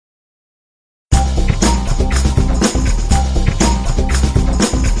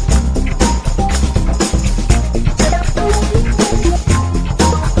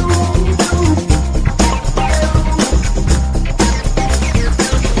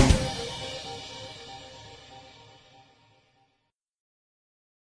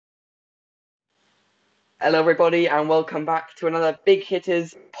Hello, everybody, and welcome back to another Big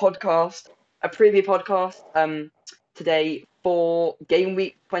Hitters podcast, a preview podcast. Today for Game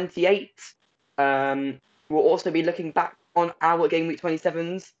Week 28. We'll also be looking back on our Game Week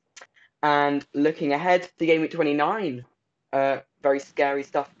 27s and looking ahead to Game Week 29. Very scary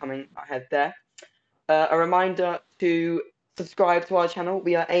stuff coming ahead there. A reminder to subscribe to our channel.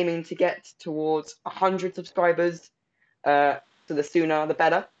 We are aiming to get towards 100 subscribers, so the sooner the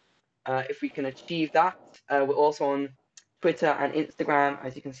better. If we can achieve that, we're also on Twitter and Instagram,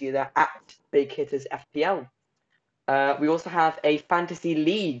 as you can see there, at Big Hitters FPL. We also have a fantasy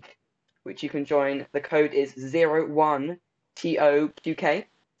league, which you can join. The code is 01TOQK.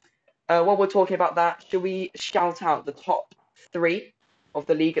 While we're talking about that, should we shout out the top three of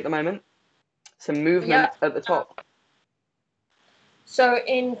the league at the moment? Some movement at the top. So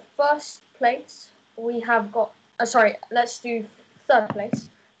in first place, we have got... let's do third place.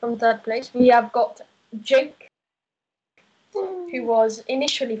 From third place, we have got Jake, who was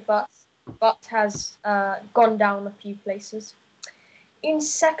initially first, but has gone down a few places. In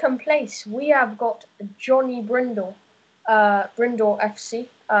second place, we have got Johnny Brindle, Brindle FC.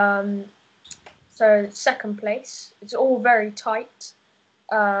 So second place. It's all very tight.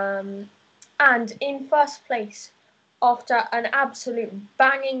 And in first place, after an absolute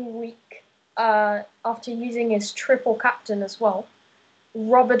banging week, after using his triple captain as well,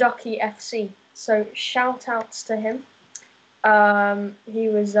 Rubber Ducky FC. So shout outs to him.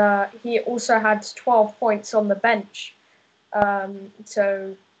 He also had 12 points on the bench.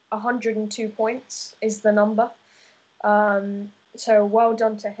 So 102 points is the number. So well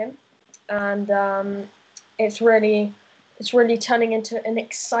done to him. And it's really turning into an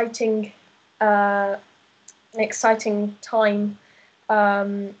exciting time,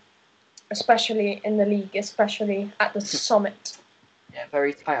 especially in the league, especially at the summit. Yeah,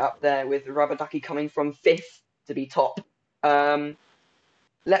 very tight up there with Rubber Ducky coming from fifth to be top. Let's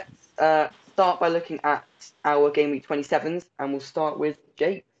start by looking at our Game Week 27s, and we'll start with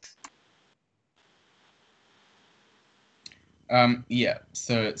Jake.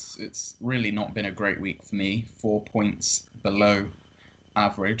 So it's really not been a great week for me. 4 points below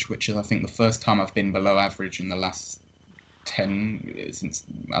average, which is I think the first time I've been below average in the last 10 since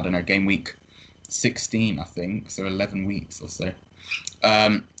game week 16, I think, so 11 weeks or so.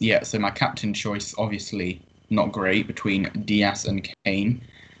 So my captain choice obviously not great between Diaz and Kane,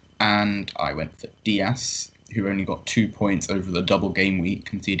 and I went for Diaz, who only got 2 points over the double game week,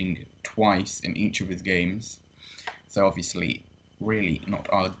 conceding twice in each of his games. So obviously, really not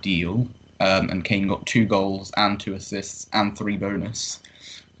ideal. And Kane got 2 goals and 2 assists and 3 bonus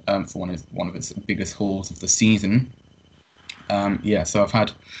for one of his biggest hauls of the season. So I've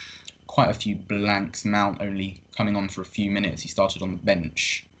had quite a few blanks. Mount only coming on for a few minutes. He started on the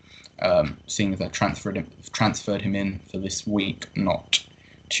bench. Seeing as I transferred him in for this week, not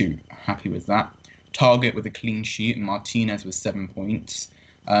too happy with that. Target with a clean sheet, and Martinez with 7 points.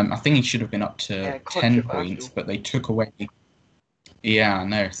 I think he should have been up to 10 points, but they took away. Yeah,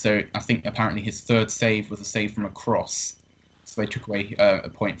 no. So I think apparently his third save was a save from a cross. So they took away a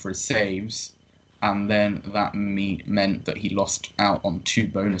point for his saves. And then that meant that he lost out on 2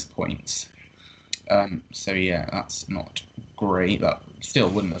 bonus points. That's not great. That still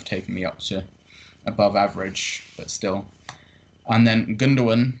wouldn't have taken me up to above average, but still. And then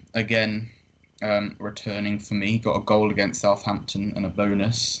Gundogan, again, returning for me, got a goal against Southampton and a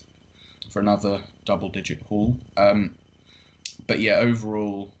bonus for another double-digit haul.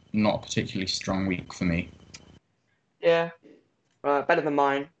 Overall, not a particularly strong week for me. Yeah, better than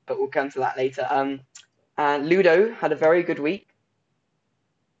mine, but we'll come to that later. And Ludo had a very good week.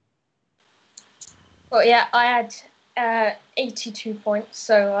 Well, yeah, I had 82 points,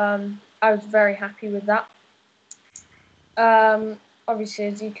 so I was very happy with that. Obviously,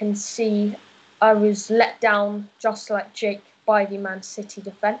 as you can see, I was let down, just like Jake, by the Man City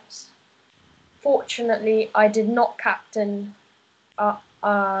defence. Fortunately, I did not captain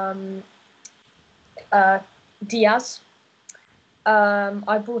Diaz.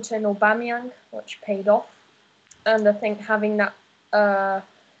 I brought in Aubameyang, which paid off. And I think having that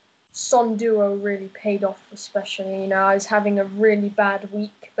Son duo really paid off, especially. I was having a really bad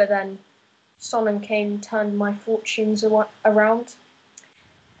week, but then Son and Kane turned my fortunes around.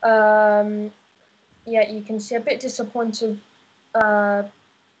 You can see a bit disappointed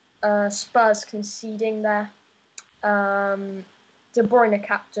Spurs conceding there. De Bruyne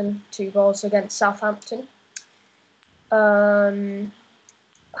captain, 2 goals against Southampton. Other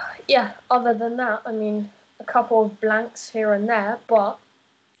than that, a couple of blanks here and there, but,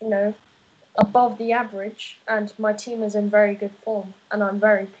 above the average, and my team is in very good form, and I'm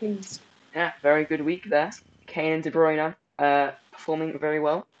very pleased. Yeah, very good week there. Kane and De Bruyne performing very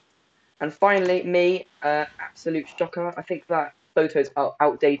well. And finally, me, absolute shocker. I think that photo's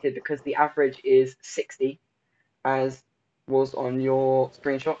outdated because the average is 60, as was on your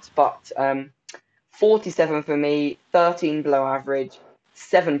screenshots. But 47 for me, 13 below average,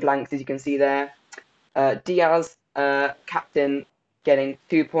 7 blanks, as you can see there. Diaz, captain, getting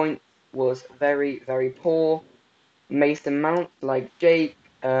 2 points, was very, very poor. Mason Mount, like Jake,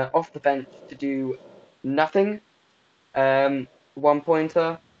 off the bench to do nothing. 1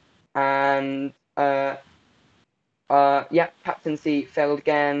 pointer. And yeah, captaincy failed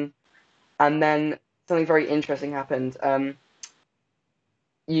again. And then something very interesting happened.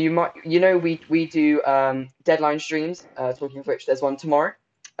 We do deadline streams. Talking of which, there's one tomorrow.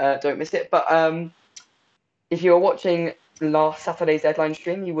 Don't miss it. But if you were watching last Saturday's deadline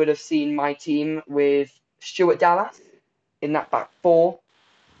stream, you would have seen my team with Stuart Dallas in that back four,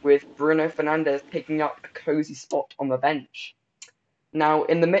 with Bruno Fernandes picking up a cozy spot on the bench. Now,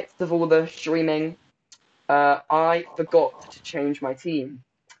 in the midst of all the streaming, I forgot to change my team,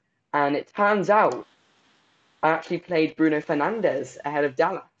 and it turns out I actually played Bruno Fernandes ahead of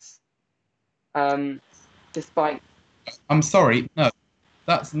Dallas. Despite I'm sorry, no,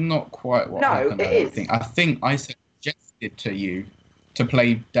 that's not quite what No, happened. it I don't is. think. I think I suggested to you to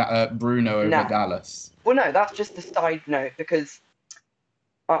play Bruno over No. Dallas. Well, no, that's just a side note because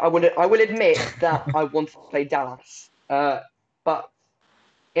I will admit that I wanted to play Dallas, but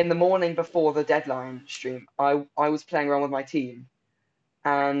in the morning before the deadline stream, I was playing around with my team,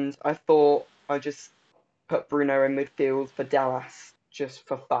 and I thought I'd just put Bruno in midfield for Dallas just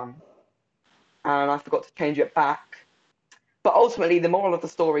for fun, and I forgot to change it back. But ultimately, the moral of the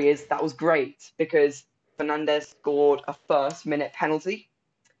story is that was great because Fernandes scored a first-minute penalty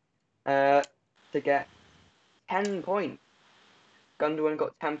to get 10 points. Gundogan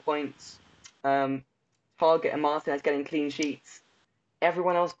got 10 points. Target and Martinez getting clean sheets.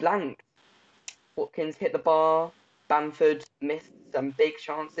 Everyone else blanked. Watkins hit the bar. Bamford missed some big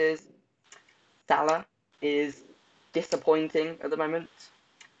chances. Salah is disappointing at the moment.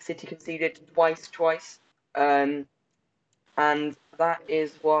 City conceded twice. And that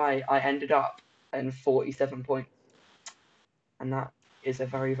is why I ended up in 47 points. And that is a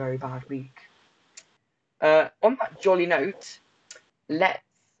very, very bad week. On that jolly note, let's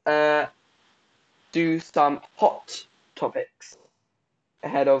do some hot topics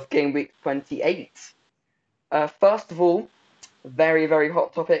ahead of game week 28. First of all, very, very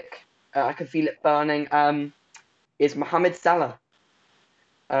hot topic. I can feel it burning. Is Mohamed Salah.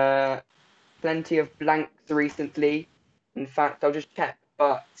 Plenty of blanks recently. In fact, I'll just check,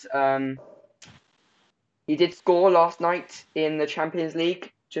 but he did score last night in the Champions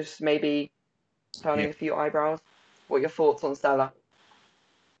League. Just maybe turning a few eyebrows. What are your thoughts on Salah?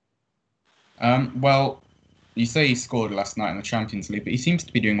 Well, you say he scored last night in the Champions League, but he seems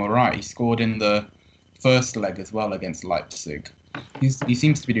to be doing all right. He scored in the first leg as well against Leipzig. He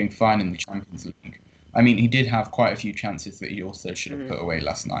seems to be doing fine in the Champions League. I mean, he did have quite a few chances that he also should have put away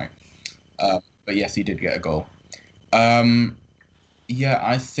last night. But yes, he did get a goal. Yeah,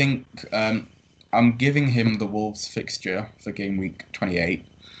 I think I'm giving him the Wolves fixture for game week 28.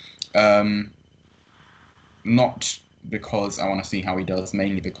 Not because I want to see how he does,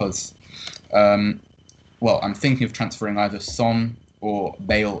 mainly because, well, I'm thinking of transferring either Son or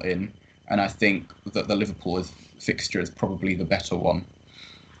Bale in, and I think that the Liverpool fixture is probably the better one,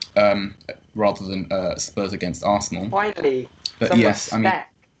 rather than Spurs against Arsenal. Finally, but some yes, respect.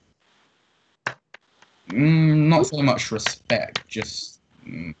 I mean, not so much respect, just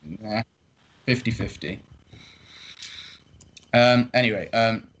 50-50. Anyway,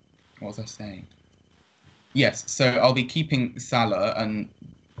 what was I saying? Yes, so I'll be keeping Salah, and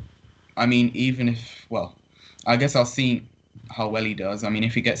I mean, even if, well, I guess I'll see how well he does. I mean,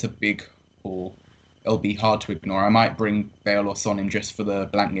 if he gets a big haul, it'll be hard to ignore. I might bring Bale or Son in just for the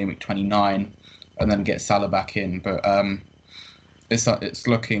blank game week 29, and then get Salah back in. But it's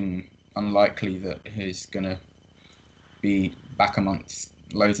looking unlikely that he's gonna be back amongst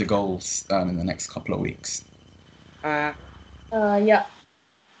loads of goals in the next couple of weeks. Yeah,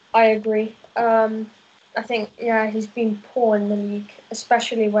 I agree. I think he's been poor in the league,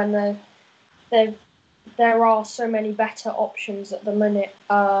 especially when there are so many better options at the minute.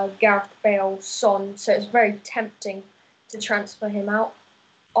 Gareth Bale, Son, so it's very tempting to transfer him out.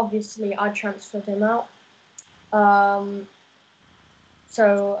 Obviously, I transferred him out.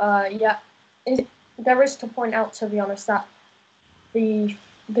 There is to point out, to be honest, that the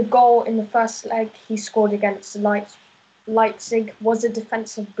goal in the first leg he scored against Leipzig was a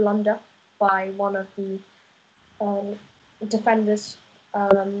defensive blunder by one of the defenders.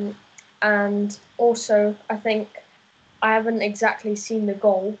 And also, I think I haven't exactly seen the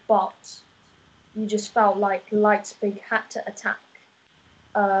goal, but you just felt like Leipzig had to attack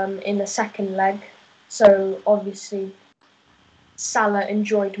in the second leg. So obviously, Salah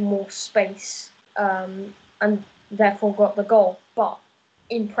enjoyed more space and therefore got the goal. But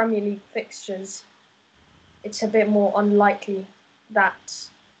in Premier League fixtures, it's a bit more unlikely that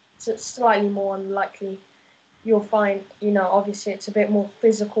it's slightly more unlikely you'll find, obviously it's a bit more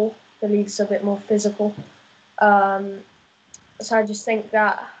physical. The league's a bit more physical. So I just think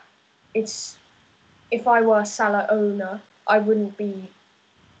that it's, if I were a Salah owner, I wouldn't be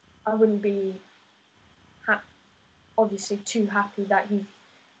obviously too happy that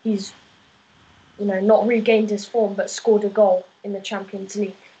he's not regained his form but scored a goal in the Champions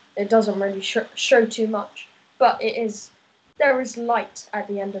League. It doesn't really show too much, but there is light at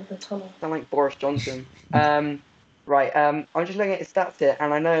the end of the tunnel. Sound like Boris Johnson. Right. I'm just looking at his stats here,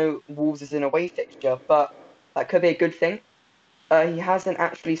 and I know Wolves is an away fixture, but that could be a good thing. He hasn't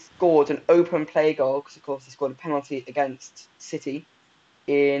actually scored an open play goal because, of course, he scored a penalty against City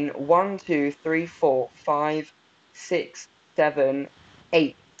in 1, 2, 3, 4, 5, 6, 7,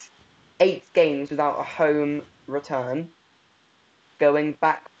 8 games without a home return, going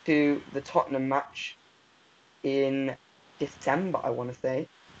back to the Tottenham match in December, I want to say.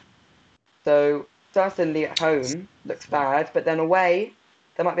 So certainly at home looks bad, but then away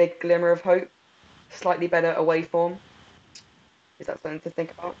there might be a glimmer of hope. Slightly better away form. Is that something to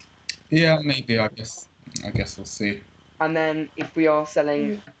think about? Yeah, maybe. I guess we'll see. And then if we are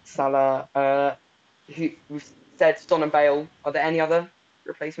selling Salah, who we've said Son and Bale, are there any other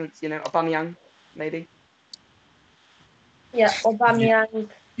replacements? Aubameyang maybe. Yeah, Aubameyang.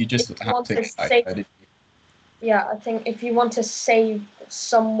 You just If you have want to to get save, excited. yeah, I think if you want to save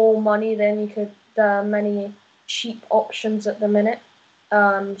some more money, then you could. There are many cheap options at the minute.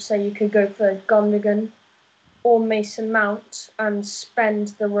 So you could go for Gundogan or Mason Mount and spend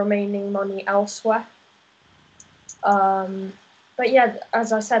the remaining money elsewhere. But yeah,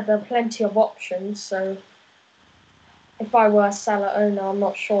 as I said, there are plenty of options. So if I were a Salah owner, I'm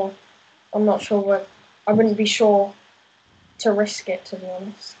not sure what. I wouldn't be sure to risk it, to be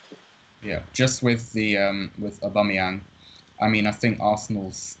honest. Yeah, just with the with Aubameyang, I mean, I think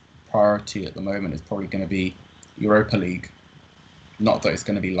Arsenal's priority at the moment is probably going to be Europa League. Not that it's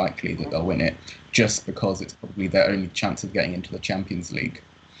going to be likely that they'll win it, just because it's probably their only chance of getting into the Champions League.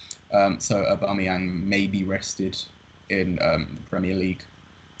 So Aubameyang may be rested in the Premier League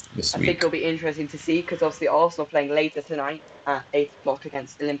this I week. think it'll be interesting to see because obviously Arsenal playing later tonight at 8 o'clock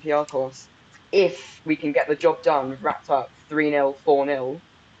against Olympiacos. If we can get the job done, wrapped up 3-0, 4-0,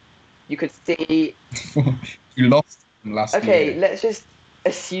 you could see. You lost them last Okay, year. let's just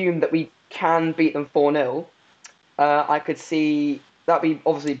assume that we can beat them 4-0. I could see that'd be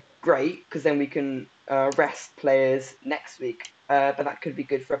obviously great because then we can rest players next week. But that could be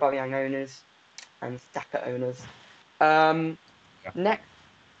good for Aubameyang owners and Saka owners. Yeah. Next,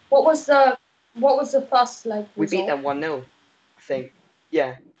 What was the first leg we beat result? them 1-0, I think.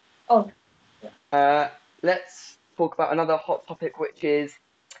 Yeah. Oh, Let's talk about another hot topic, which is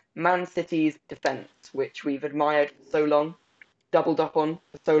Man City's defence, which we've admired for so long, doubled up on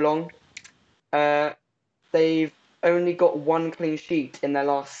for so long. They've only got one clean sheet in their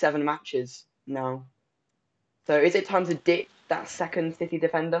last 7 matches now. So is it time to ditch that second City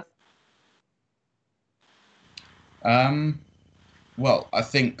defender? Well, I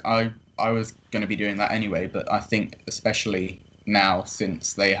think I was going to be doing that anyway, but I think especially now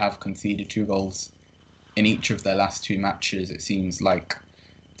since they have conceded 2 goals in each of their last 2 matches, it seems like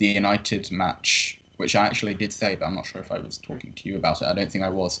the United match, which I actually did say, but I'm not sure if I was talking to you about it. I don't think I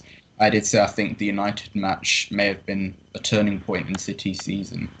was. I did say I think the United match may have been a turning point in City's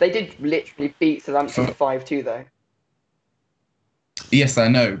season. They did literally beat Southampton 5-2 though. Yes, I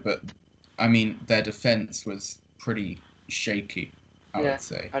know, but I mean their defence was pretty shaky, I would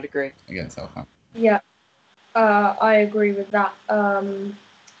say, I'd agree. against Southampton. yeah, I agree with that.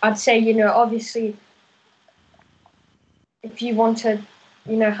 I'd say, obviously, if you wanted,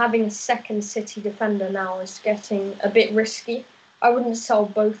 having a second City defender now is getting a bit risky. I wouldn't sell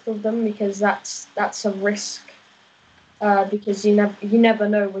both of them because that's a risk. Because you never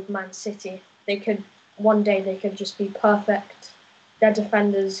know with Man City. One day they could just be perfect. Their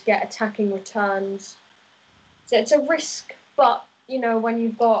defenders get attacking returns. So it's a risk, but when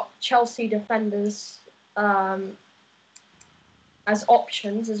you've got Chelsea defenders as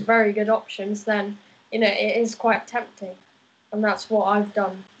options, as very good options, then it is quite tempting, and that's what I've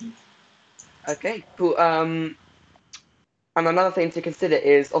done. Okay, cool. And another thing to consider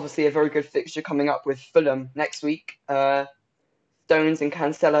is obviously a very good fixture coming up with Fulham next week. Stones and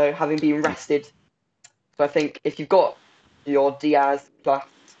Cancelo having been rested. So I think if you've got your Diaz plus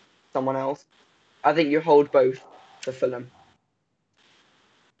someone else, I think you hold both for Fulham.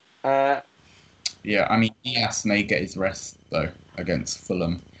 Yeah, I mean, Diaz may get his rest though against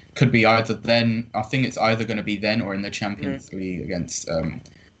Fulham. Could be either then. I think it's either going to be then or in the Champions League against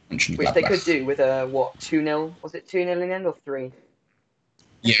which they could Mönchengladbach. do with a 2-0? Was it 2-0 in the end or 3?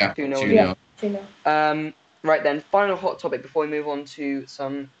 Yeah, 2-0. 2-0. Right then, final hot topic before we move on to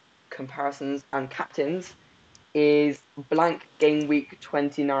some comparisons and captains is blank game week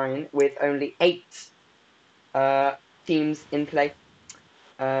 29 with only 8 teams in play.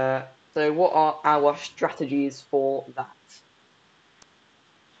 So what are our strategies for that?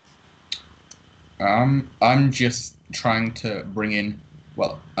 I'm just trying to bring in.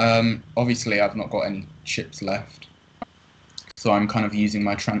 Well, obviously I've not got any chips left, so I'm kind of using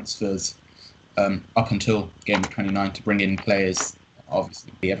my transfers up until game 29 to bring in players.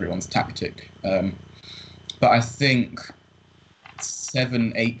 Obviously, everyone's tactic, but I think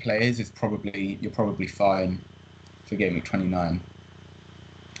 7, 8 players is you're probably fine for game week 29.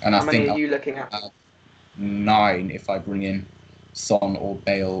 And How I many think are I'll you looking at? have 9 if I bring in Son or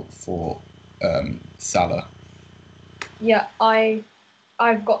Bale for Salah. Yeah,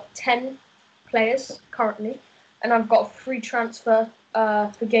 I've got 10 players currently, and I've got a free transfer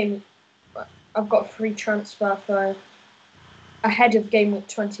for game. I've got a free transfer for ahead of game week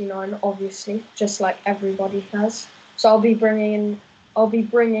 29, obviously, just like everybody has. So I'll be bringing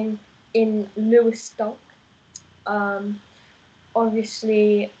in Lewis Dunk.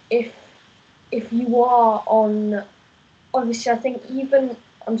 Obviously, if you are on, obviously, I think even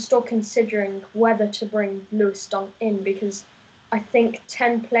I'm still considering whether to bring Lewis Dunk in because I think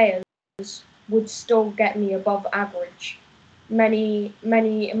 10 players would still get me above average. Many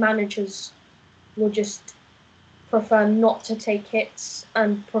managers will just prefer not to take hits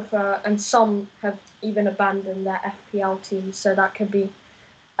and some have even abandoned their FPL teams, so that could be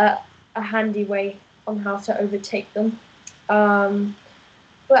a handy way on how to overtake them.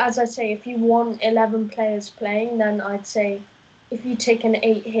 But as I say, if you want 11 players playing, then I'd say if you take an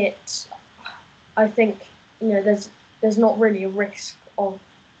 8 hits, I think there's not really a risk of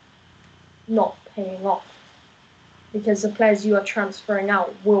not paying off because the players you are transferring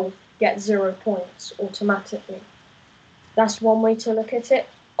out will get 0 points automatically. That's one way to look at it.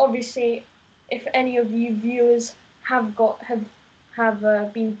 Obviously, if any of you viewers have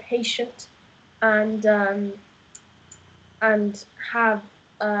been patient and have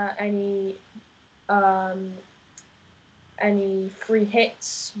any free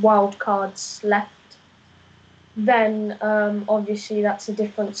hits, wild cards left, then obviously that's a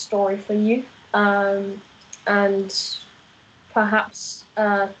different story for you. And perhaps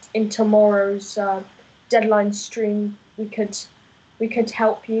in tomorrow's deadline stream, we could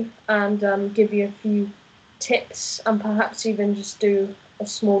help you and give you a few tips and perhaps even just do a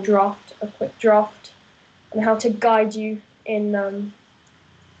quick draft, on how to guide you on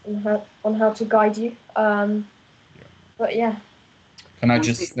how to guide you. But yeah. Can I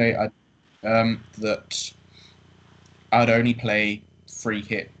just say that I'd only play free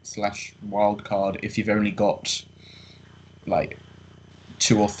hit / wild card if you've only got like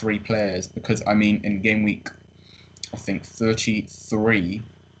 2 or 3 players, because I mean in game week I think 33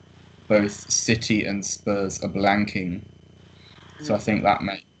 both City and Spurs are blanking, so I think that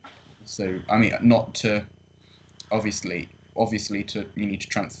may. So I mean, not to obviously you need to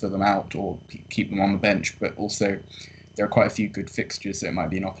transfer them out or keep them on the bench, but also there are quite a few good fixtures, so it might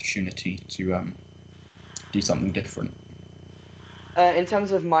be an opportunity to do something different. In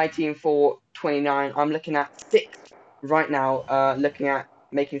terms of my team for 29, I'm looking at 6 right now. Looking at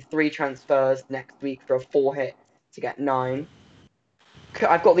making 3 transfers next week for a 4 hit to get 9.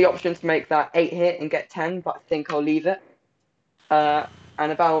 I've got the option to make that 8 hit and get 10, but I think I'll leave it. And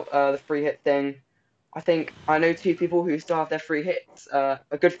about the free hit thing, I think I know 2 people who still have their free hits. A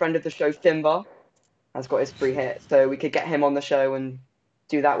good friend of the show, Finbar, has got his free hit, so we could get him on the show and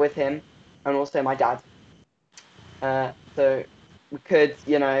do that with him, and also my dad. So we could,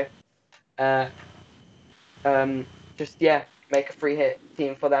 make a free hit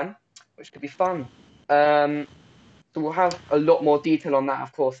team for them, which could be fun. So we'll have a lot more detail on that,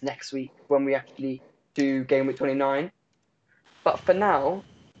 of course, next week when we actually do game week 29. But for now,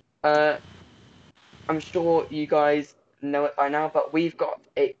 I'm sure you guys know it by now, but we've got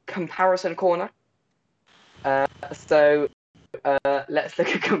a comparison corner. So let's look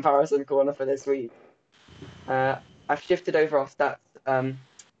at comparison corner for this week. I've shifted over our stats.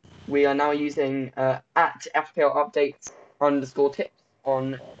 We are now using at FPL updates _tips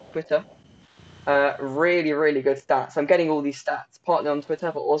on Twitter. Really, really good stats. I'm getting all these stats partly on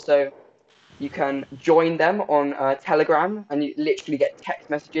Twitter, but also you can join them on Telegram, and you literally get text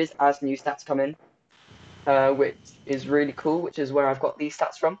messages as new stats come in, which is really cool, which is where I've got these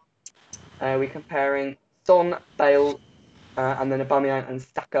stats from. We're comparing Son, Bale, and then Aubameyang and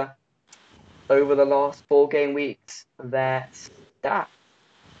Saka over the last 4 game weeks. Their stats.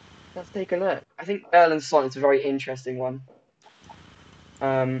 Let's take a look. I think Bale and Son is a very interesting one.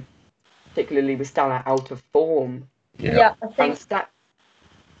 Particularly with Salah out of form. Yeah, I And think. stat.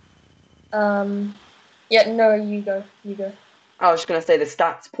 Yeah, no, you go. Oh, I was just gonna say the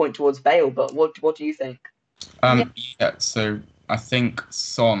stats point towards Bale, but what do you think? Yeah, so I think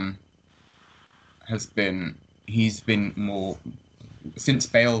Son he's been more since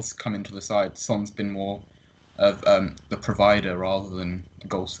Bale's come into the side. Son's been more of the provider rather than the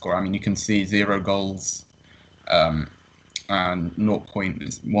goal scorer. I mean, you can see 0 goals and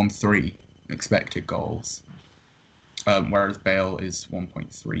 0.13 expected goals, whereas Bale is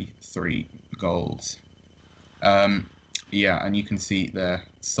 1.33 goals. Yeah, and you can see there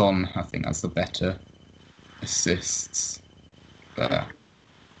Son, I think, has the better assists there.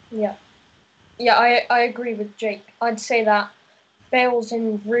 Yeah, I agree with Jake. I'd say that Bale's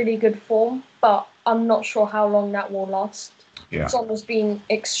in really good form, but I'm not sure how long that will last. Yeah. Son has been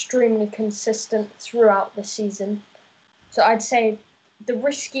extremely consistent throughout the season. So I'd say the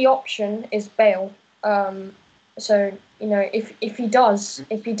risky option is Bale. So if he does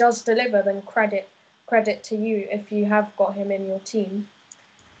deliver, then credit to you if you have got him in your team.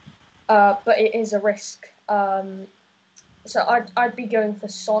 But it is a risk. So I'd be going for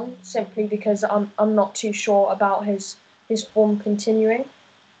Son simply because I'm not too sure about his form continuing.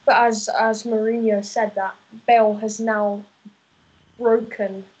 But as Mourinho said, that Bale has now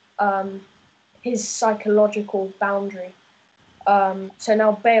broken his psychological boundary. So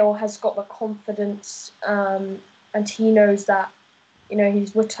now Bale has got the confidence, and he knows that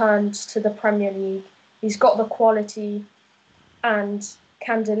he's returned to the Premier League. He's got the quality and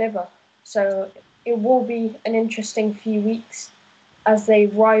can deliver. So it will be an interesting few weeks as they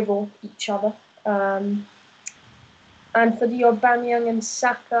rival each other. And for the Aubameyang and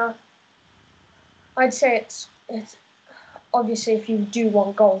Saka, I'd say it's obviously if you do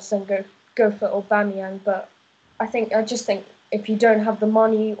want goals, then go for Aubameyang. But I just think if you don't have the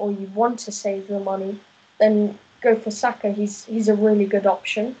money or you want to save your money, then go for Saka. He's a really good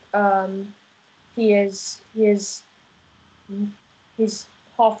option. He's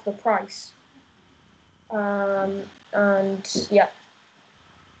half the price. And yeah.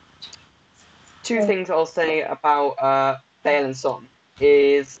 Two things I'll say about Bale and Son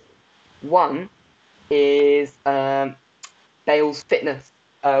is one is Bale's fitness,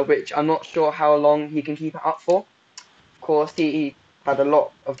 which I'm not sure how long he can keep it up for. Of course, he had a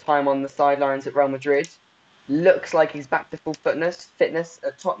lot of time on the sidelines at Real Madrid. Looks like he's back to full fitness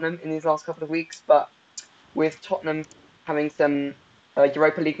at Tottenham in these last couple of weeks, but with Tottenham having some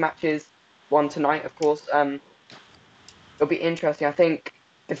Europa League matches, one tonight, of course, it'll be interesting. I think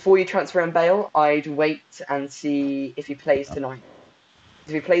before you transfer in Bale, I'd wait and see if he plays tonight.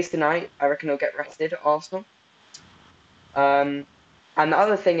 If he plays tonight, I reckon he'll get rested at Arsenal. And the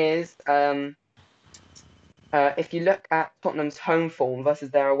other thing is, if you look at Tottenham's home form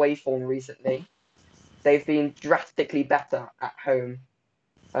versus their away form recently, they've been drastically better at home.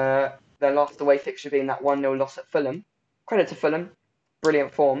 Their last away fixture being that 1-0 loss at Fulham. Credit to Fulham,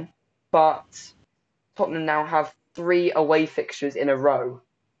 brilliant form. But Tottenham now have 3 away fixtures in a row,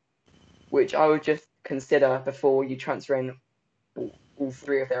 which I would just consider before you transfer in all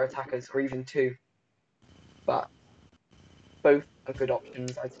 3 of their attackers, or even 2. But both are good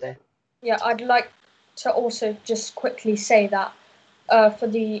options, I'd say. Yeah, I'd like to also just quickly say that for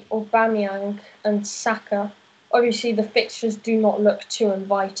the Aubameyang and Saka, obviously the fixtures do not look too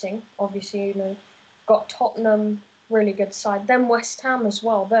inviting. Obviously, got Tottenham, really good side. Then West Ham as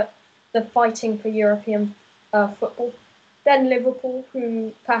well. They're fighting for European football. Then Liverpool,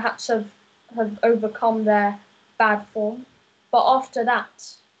 who perhaps have overcome their bad form. But after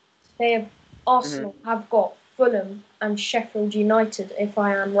that, Arsenal have got Fulham and Sheffield United, if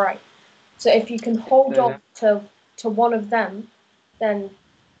I am right. So if you can hold on to one of them, then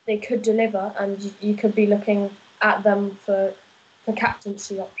they could deliver, and you could be looking at them for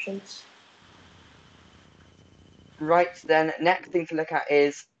captaincy options. Right, then next thing to look at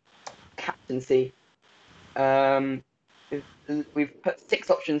is captaincy. We've put 6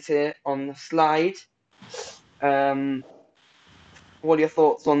 options here on the slide. What are your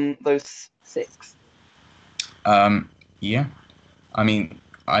thoughts on those 6? Yeah, I mean,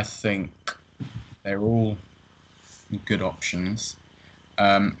 I think they're all good options.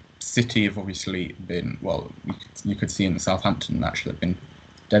 City have obviously been, well, you could see in the Southampton match, they've been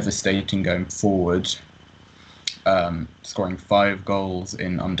devastating going forward, scoring 5 goals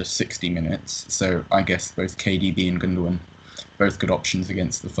in under 60 minutes. So I guess both KDB and Gundogan, both good options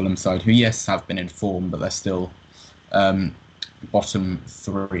against the Fulham side, who, yes, have been in form, but they're still bottom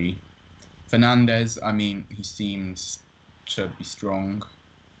 3. Fernandes, I mean, he seems to be strong.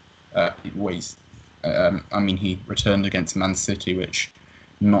 He returned against Man City, which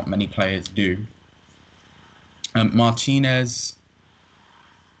not many players do. Martinez,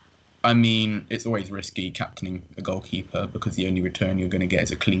 I mean, it's always risky captaining a goalkeeper because the only return you're going to get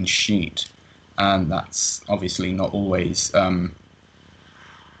is a clean sheet. And that's obviously not always going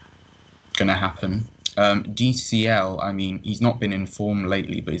to happen. DCL, I mean, he's not been in form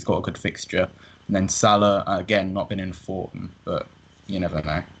lately, but he's got a good fixture. And then Salah, again, not been in form, but you never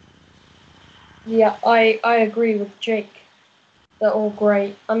know. Yeah, I agree with Jake. They're all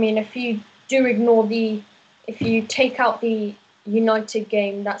great. I mean, if you take out the United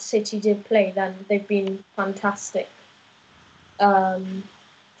game that City did play, then they've been fantastic from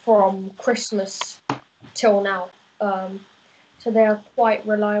Christmas till now. So they are quite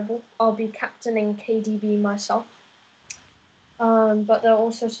reliable. I'll be captaining KDB myself. But there are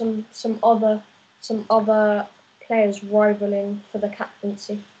also some other players rivaling for the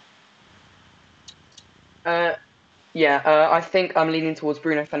captaincy. I think I'm leaning towards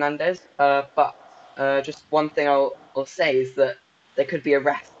Bruno Fernandes. But just one thing I'll say is that there could be a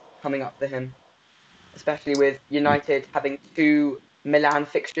rest coming up for him, especially with United having 2 Milan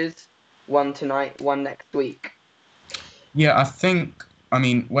fixtures, one tonight, one next week. Yeah, I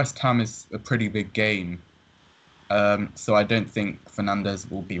mean, West Ham is a pretty big game. So I don't think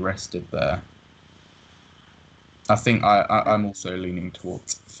Fernandes will be rested there. I think I'm also leaning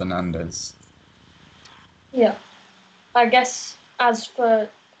towards Fernandes. Yeah. I guess as for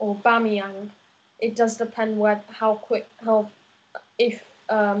Aubameyang, it does depend if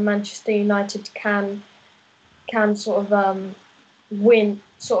Manchester United can sort of win,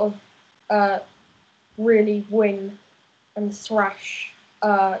 really win and thrash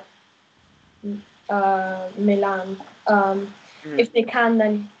Milan. If they can,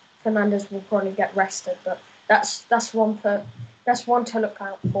 then Fernandes will probably get rested, but that's one to look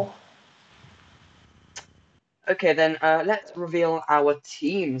out for. Okay, then let's reveal our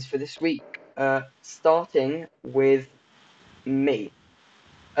teams for this week. Starting with me.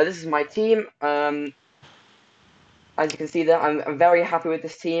 This is my team. As you can see there, I'm very happy with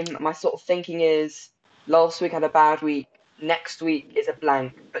this team. My sort of thinking is last week had a bad week. Next week is a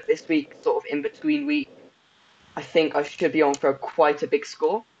blank, but this week, sort of in between week, I think I should be on for quite a big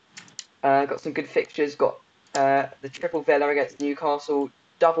score. Got some good fixtures. Got the triple Villa against Newcastle,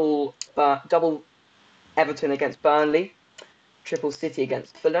 double Everton against Burnley, triple City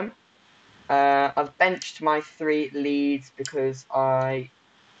against Fulham. I've benched my 3 leads because I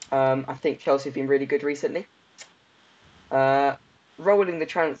think Chelsea have been really good recently. Rolling the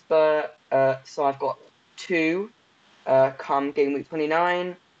transfer, so I've got 2 come game week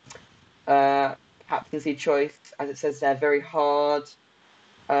 29. Captaincy choice, as it says there, very hard.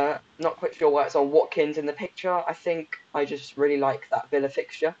 Not quite sure why it's on Watkins in the picture. I think I just really like that Villa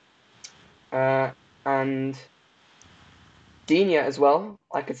fixture. And Digne as well,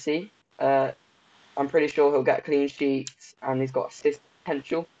 I could see. I'm pretty sure he'll get clean sheets and he's got assist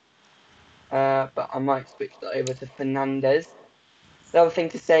potential. But I might switch that over to Fernandes. The other thing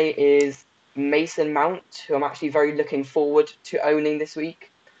to say is Mason Mount, who I'm actually very looking forward to owning this week.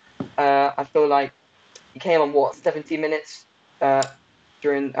 I feel like he came on 70 minutes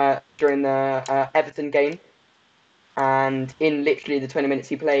during the Everton game, and in literally the 20 minutes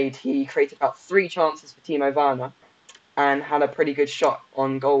he played, he created about 3 chances for Timo Werner and had a pretty good shot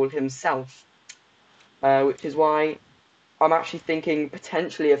on goal himself, which is why I'm actually thinking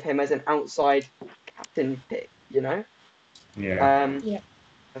potentially of him as an outside captain pick. Yeah.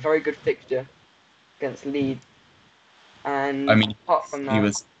 A very good fixture against Leeds. And I mean, apart from he that,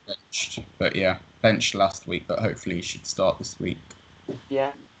 was benched, but yeah, benched last week, but hopefully he should start this week.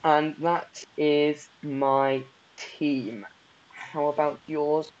 yeah, and that is my team. How about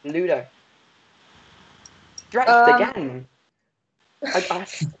yours, Ludo? Stretched again.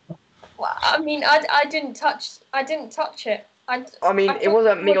 I mean, I didn't touch it. It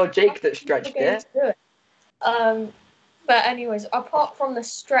wasn't me or Jake that stretched it. But anyways, apart from the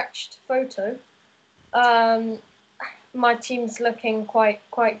stretched photo, my team's looking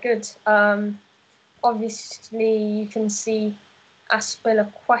quite good. Obviously, you can see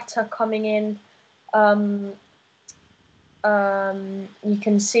Aspilicueta coming in. You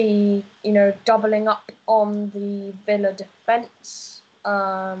can see, doubling up on the Villa defence.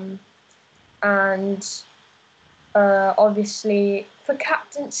 And obviously, for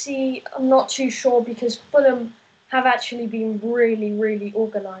captaincy, I'm not too sure because Fulham have actually been really, really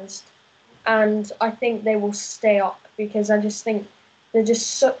organised. And I think they will stay up because I just think they're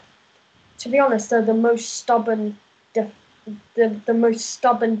just so. To be honest, they're the most stubborn, the most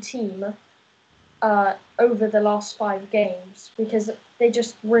stubborn team over the last 5 games because they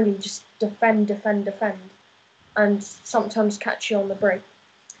just really just defend, and sometimes catch you on the break.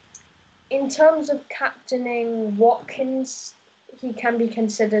 In terms of captaining Watkins, he can be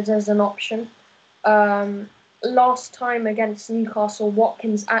considered as an option. Last time against Newcastle,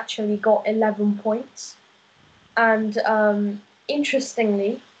 Watkins actually got 11 points. And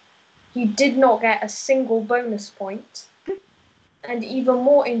interestingly, he did not get a single bonus point. And even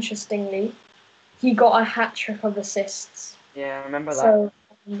more interestingly, he got a hat trick of assists. Yeah, I remember that.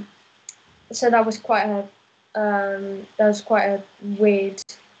 So that was quite a weird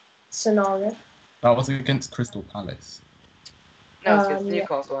scenario. That was against Crystal Palace. No, it's against Yeah.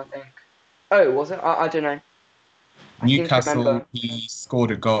 Newcastle, I think. Oh, was it? I don't know. I seem to Newcastle, remember. he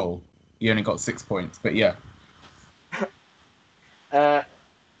scored a goal. He only got 6 points, but yeah.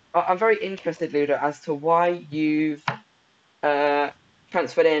 I'm very interested, Ludo, as to why you've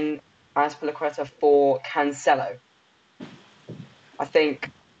transferred in Azpilicueta for Cancelo. I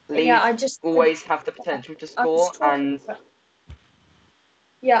think Leeds I just always have the potential to I was score, talking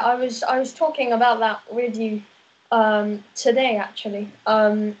and I was talking about that with you today actually.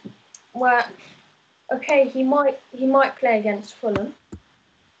 Where okay, he might play against Fulham.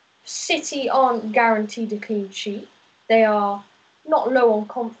 City aren't guaranteed a clean sheet. They are not low on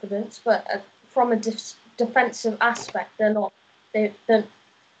confidence, but from a defensive aspect, they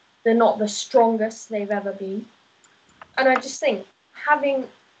they're not the strongest they've ever been. And I just think having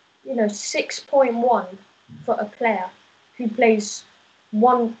 6.1 for a player who plays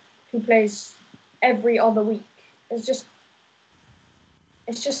one who plays every other week is just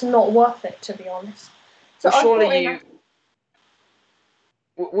it's just not worth it, to be honest. So well, I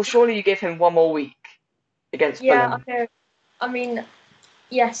thought surely you give him one more week against Fulham. I know. I mean,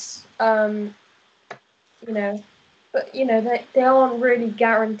 yes, you know, but they aren't really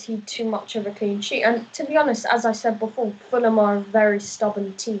guaranteed too much of a clean sheet. And to be honest, as I said before, Fulham are a very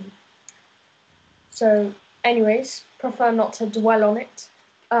stubborn team. So, anyways, prefer not to dwell on it.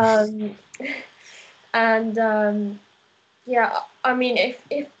 Um, and I mean,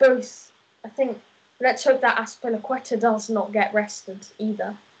 if both, I think let's hope that Azpilicueta does not get rested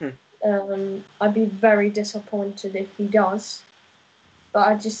either. I'd be very disappointed if he does.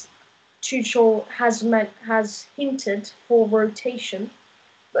 But Tuchel has hinted for rotation,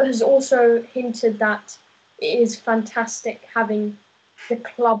 but has also hinted that it is fantastic having the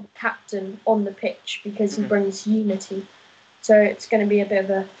club captain on the pitch because he brings unity. So it's going to be a bit of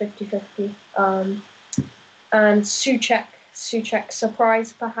a 50-50. And Souček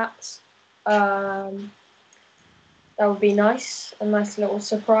surprise perhaps. That would be nice, a nice little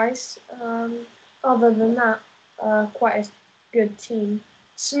surprise. Other than that, quite a good team.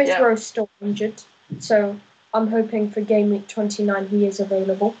 Smith Rowe's still injured, so I'm hoping for game week 29 he is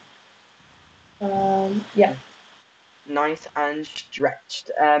available. Nice and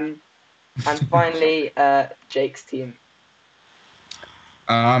stretched. And finally, Jake's team.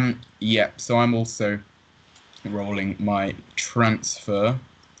 So I'm also rolling my transfer.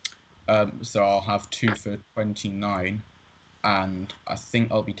 So I'll have 2 for 29, and I think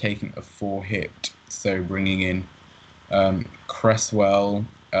I'll be taking a 4 hit. So bringing in Cresswell,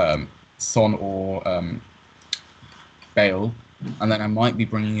 Son or Bale, and then I might be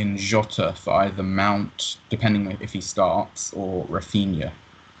bringing in Jota for either Mount, depending if he starts, or Rafinha.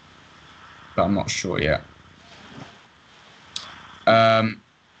 But I'm not sure yet.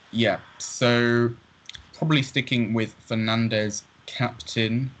 So probably sticking with Fernandes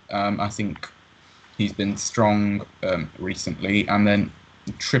captain. I think he's been strong recently, and then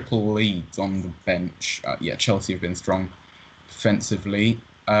triple Leeds on the bench. Chelsea have been strong defensively,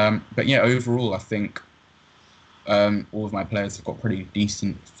 but overall I think all of my players have got pretty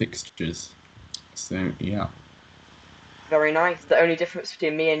decent fixtures. So yeah. Very nice. The only difference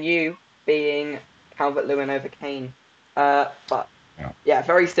between me and you being Calvert-Lewin over Kane. But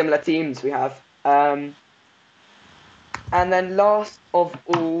very similar teams we have. And then last of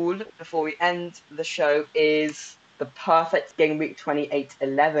all, before we end the show, is the perfect game week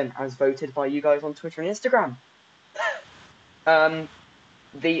 28-11 as voted by you guys on Twitter and Instagram.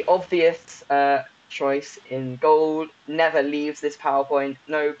 The obvious choice in goal never leaves this PowerPoint.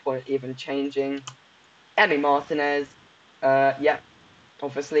 No point even changing. Emi Martinez.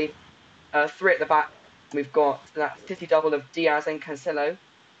 Obviously. 3 at the back. we've got that City double of Diaz and Cancelo,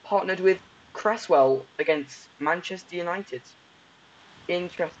 partnered with Cresswell against Manchester United.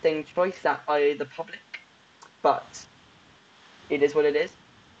 Interesting choice that by the public, but it is what it is.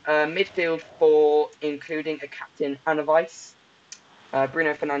 Midfield for including a captain and a vice.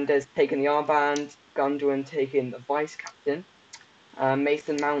 Bruno Fernandes taking the armband, Gundogan taking the vice captain,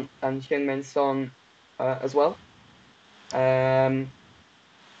 Mason Mount and Heung-min Son as well. And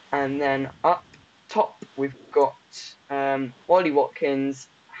then up top, we've got Ollie Watkins,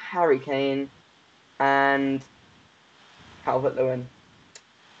 Harry Kane, and Calvert-Lewin.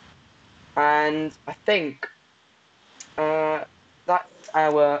 And I think that's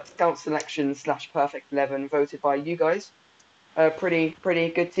our scout selection / perfect 11 voted by you guys. Pretty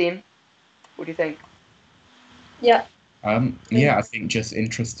good team. What do you think? Yeah. Yeah, I think just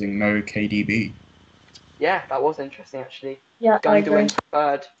interesting. No KDB. Yeah, that was interesting actually. Yeah, I agree. Gundogan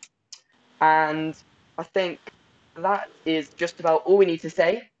third. And I think that is just about all we need to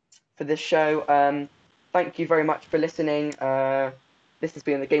say for this show. Thank you very much for listening. This has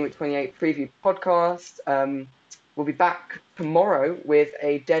been the Game Week 28 preview podcast. We'll be back tomorrow with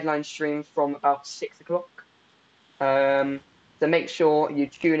a deadline stream from about 6 o'clock. So make sure you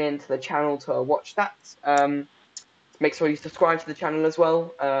tune in to the channel to watch that. Make sure you subscribe to the channel as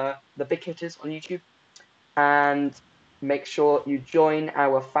well, the Big Hitters on YouTube. And make sure you join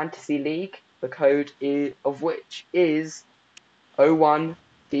our fantasy league, the code of which is 01DOUK.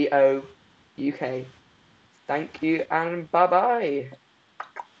 Thank you and bye bye.